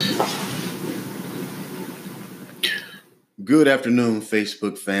Good afternoon,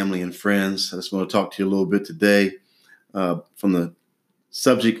 Facebook family and friends. I just want to talk to you a little bit today from the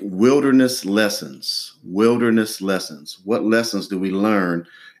subject wilderness lessons. Wilderness lessons. What lessons do we learn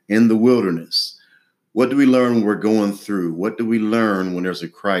in the wilderness? What do we learn when we're going through? What do we learn when there's a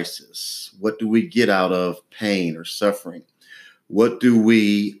crisis? What do we get out of pain or suffering? What do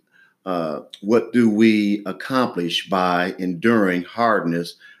we accomplish by enduring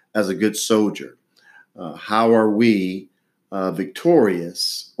hardness as a good soldier? How are we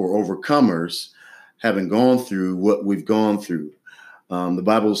victorious or overcomers, having gone through what we've gone through? The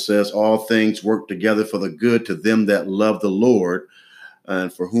Bible says all things work together for the good to them that love the Lord,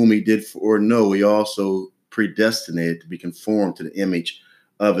 and for whom he did foreknow, he also predestinated to be conformed to the image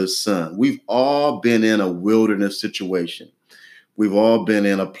of his son. We've all been in a wilderness situation. We've all been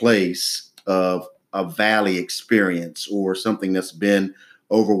in a place of a valley experience or something that's been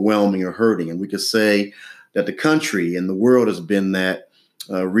overwhelming or hurting. And we could say that the country and the world has been that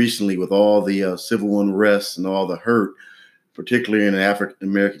recently with all the civil unrest and all the hurt, particularly in the African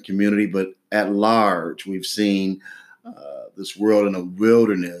American community, but at large, we've seen this world in a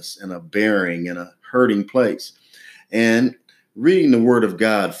wilderness and a bearing and a hurting place. And reading the word of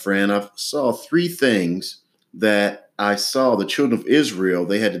God, friend, I saw three things that I saw the children of Israel,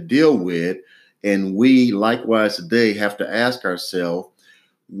 they had to deal with. And we likewise today have to ask ourselves,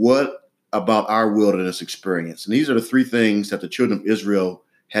 what about our wilderness experience? And these are the three things that the children of Israel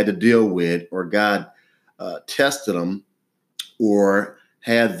had to deal with, or God tested them or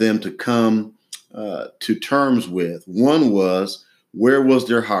had them to come to terms with. One was, where was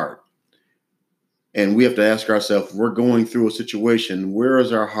their heart? And we have to ask ourselves, we're going through a situation, where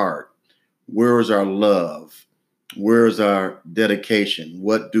is our heart? Where is our love? Where is our dedication?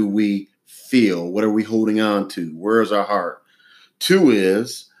 What do we feel? What are we holding on to? Where is our heart? Two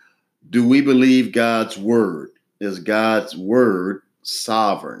is, do we believe God's word? Is God's word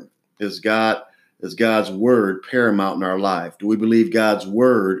sovereign? Is God's word paramount in our life? Do we believe God's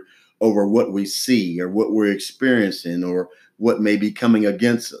word over what we see or what we're experiencing or what may be coming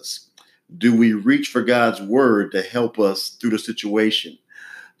against us? Do we reach for God's word to help us through the situation,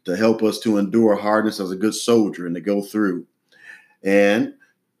 to help us to endure hardness as a good soldier and to go through? And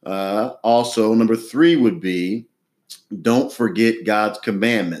also, number three would be, don't forget God's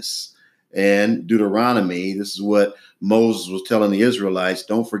commandments. And Deuteronomy, this is what Moses was telling the Israelites,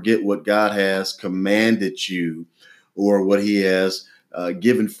 don't forget what God has commanded you or what he has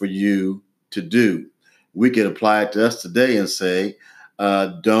given for you to do. We could apply it to us today and say,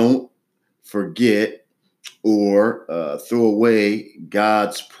 don't forget or throw away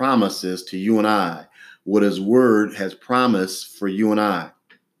God's promises to you and I, what his word has promised for you and I.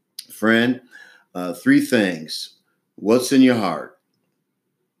 Friend, three things. What's in your heart?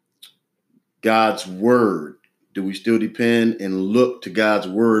 God's word. Do we still depend and look to God's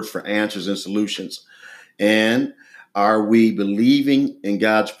word for answers and solutions? And are we believing in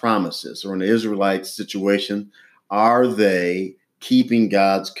God's promises? Or in the Israelite situation, are they keeping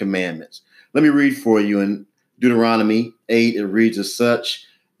God's commandments? Let me read for you in Deuteronomy 8. It reads as such,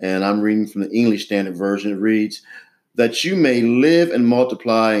 and I'm reading from the English Standard Version. It reads, that you may live and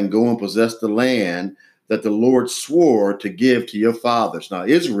multiply and go and possess the land that the Lord swore to give to your fathers. Now,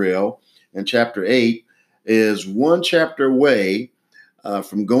 Israel in chapter 8 is one chapter away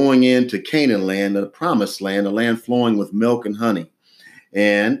from going into Canaan land, the promised land, a land flowing with milk and honey.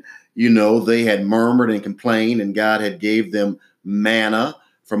 And, they had murmured and complained, and God had gave them manna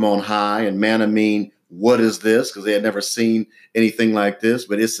from on high. And manna mean, what is this? Because they had never seen anything like this,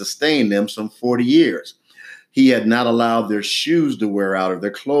 but it sustained them some 40 years. He had not allowed their shoes to wear out or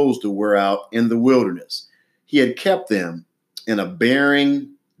their clothes to wear out in the wilderness. He had kept them in a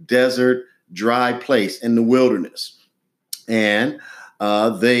barren, desert, dry place in the wilderness. And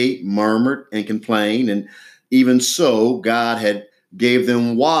they murmured and complained. And even so, God had gave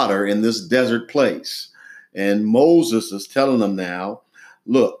them water in this desert place. And Moses is telling them now,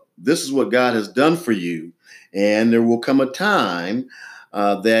 look, this is what God has done for you. And there will come a time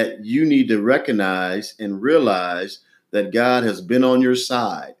that you need to recognize and realize that God has been on your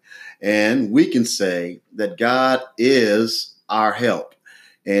side. And we can say that God is our help.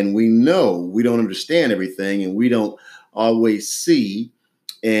 And we know we don't understand everything and we don't always see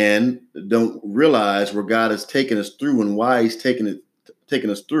and don't realize where God has taken us through and why he's taken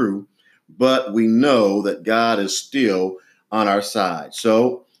us through. But we know that God is still on our side.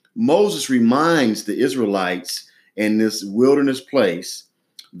 So Moses reminds the Israelites in this wilderness place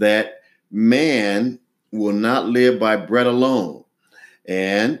that man will not live by bread alone.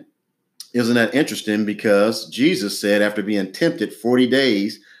 And isn't that interesting? Because Jesus said after being tempted 40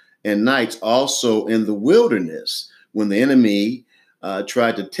 days and nights also in the wilderness when the enemy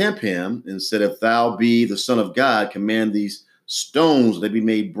tried to tempt him and said, if thou be the Son of God, command these stones that be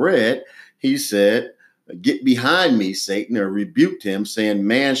made bread. He said, get behind me, Satan, or rebuked him, saying,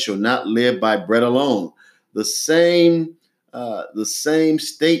 man shall not live by bread alone. The same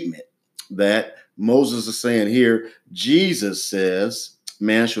statement that Moses is saying here, Jesus says,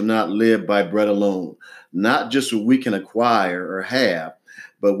 man shall not live by bread alone. Not just what we can acquire or have,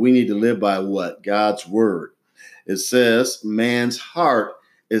 but we need to live by what? God's word. It says man's heart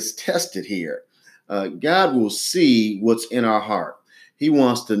is tested here. God will see what's in our heart. He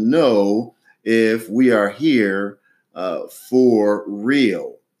wants to know if we are here for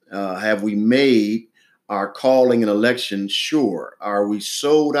real. Have we made our calling and election sure? Are we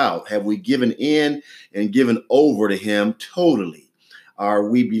sold out? Have we given in and given over to him totally? Are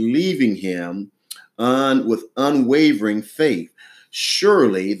we believing him with unwavering faith?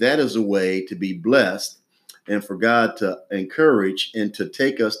 Surely that is a way to be blessed and for God to encourage and to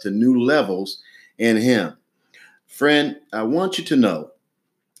take us to new levels in him. Friend, I want you to know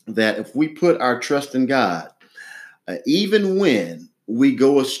that if we put our trust in God, even when we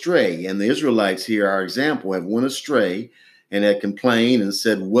go astray, and the Israelites here, our example, have went astray and had complained and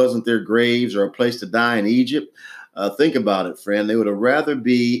said, wasn't there graves or a place to die in Egypt? Think about it, friend. They would have rather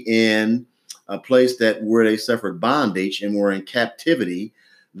be in a place where they suffered bondage and were in captivity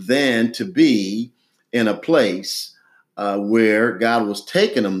than to be in a place where God was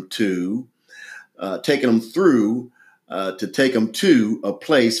taking them through to take them to a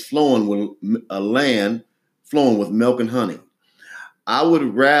place flowing with a land flowing with milk and honey. I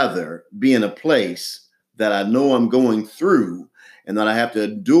would rather be in a place that I know I'm going through and that I have to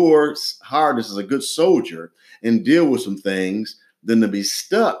endure hardness as a good soldier and deal with some things than to be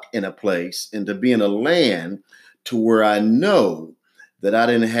stuck in a place and to be in a land to where I know that I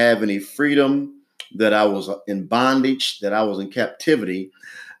didn't have any freedom, that I was in bondage, that I was in captivity.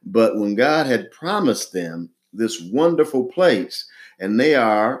 But when God had promised them this wonderful place, and they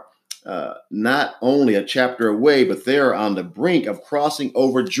are not only a chapter away, but they are on the brink of crossing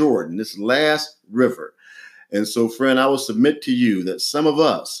over Jordan, this last river. And so, friend, I will submit to you that some of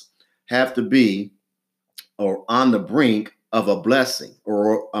us have to be or on the brink of a blessing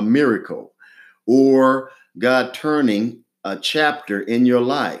or a miracle or God turning a chapter in your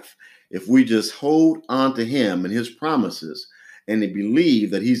life. If we just hold on to him and his promises and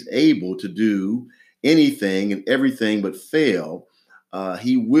believe that he's able to do anything and everything but fail,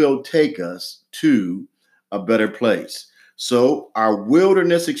 he will take us to a better place. So our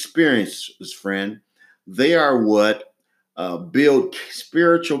wilderness experiences, friend, they are what build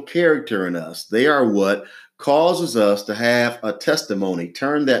spiritual character in us. They are what causes us to have a testimony.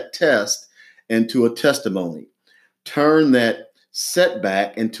 Turn that test into a testimony. Turn that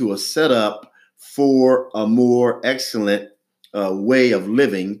setback into a setup for a more excellent way of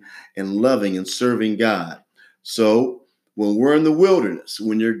living and loving and serving God. So when we're in the wilderness,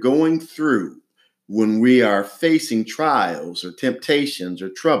 when you're going through, when we are facing trials or temptations or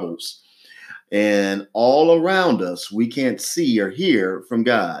troubles, and all around us, we can't see or hear from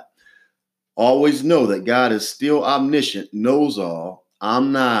God, always know that God is still omniscient, knows all,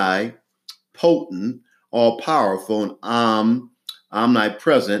 omnipotent, all powerful, and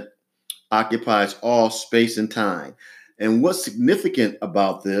omnipresent, occupies all space and time. And what's significant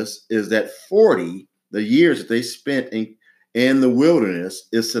about this is that 40, the years that they spent in the wilderness,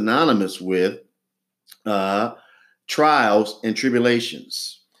 is synonymous with trials and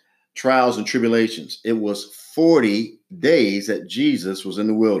tribulations. Trials and tribulations. It was 40 days that Jesus was in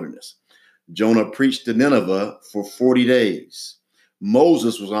the wilderness. Jonah preached to Nineveh for 40 days.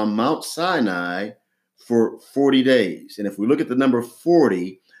 Moses was on Mount Sinai for 40 days. And if we look at the number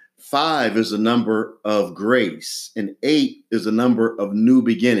 40, 5 is the number of grace, and 8 is the number of new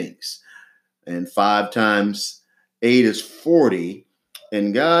beginnings. And 5 times 8 is 40.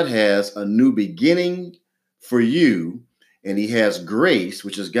 And God has a new beginning for you. And he has grace,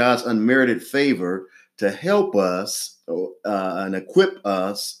 which is God's unmerited favor, to help us and equip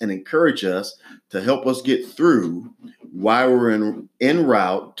us and encourage us to help us get through while we're en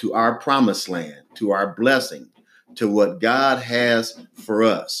route to our promised land, to our blessing, to what God has for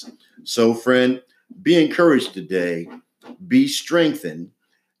us. So, friend, be encouraged today, be strengthened,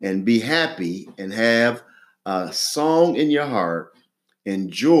 and be happy, and have a song in your heart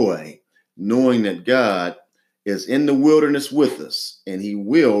and joy, knowing that God is in the wilderness with us, and he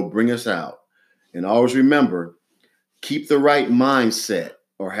will bring us out. And always remember, keep the right mindset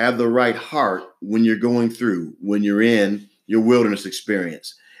or have the right heart when you're going through, when you're in your wilderness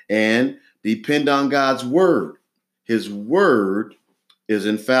experience, and depend on God's word. His word is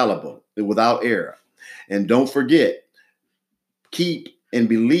infallible, without error. And don't forget, keep and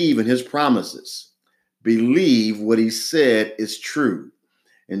believe in his promises. Believe what he said is true.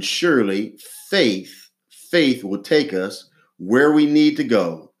 And surely faith will take us where we need to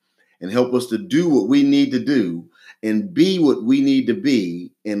go and help us to do what we need to do and be what we need to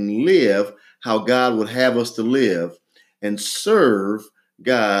be and live how God would have us to live and serve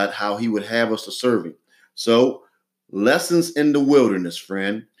God how he would have us to serve him. So, lessons in the wilderness,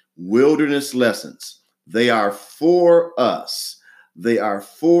 friend, wilderness lessons. They are for us. They are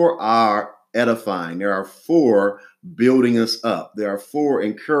for our edifying. They are for building us up. They are for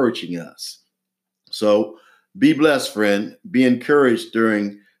encouraging us. So be blessed, friend. Be encouraged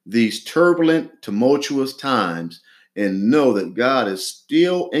during these turbulent, tumultuous times and know that God is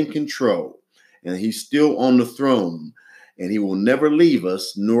still in control and he's still on the throne and he will never leave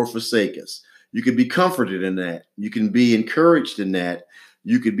us nor forsake us. You can be comforted in that. You can be encouraged in that.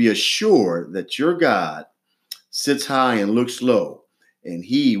 You could be assured that your God sits high and looks low and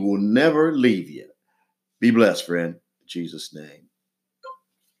he will never leave you. Be blessed, friend. In Jesus' name.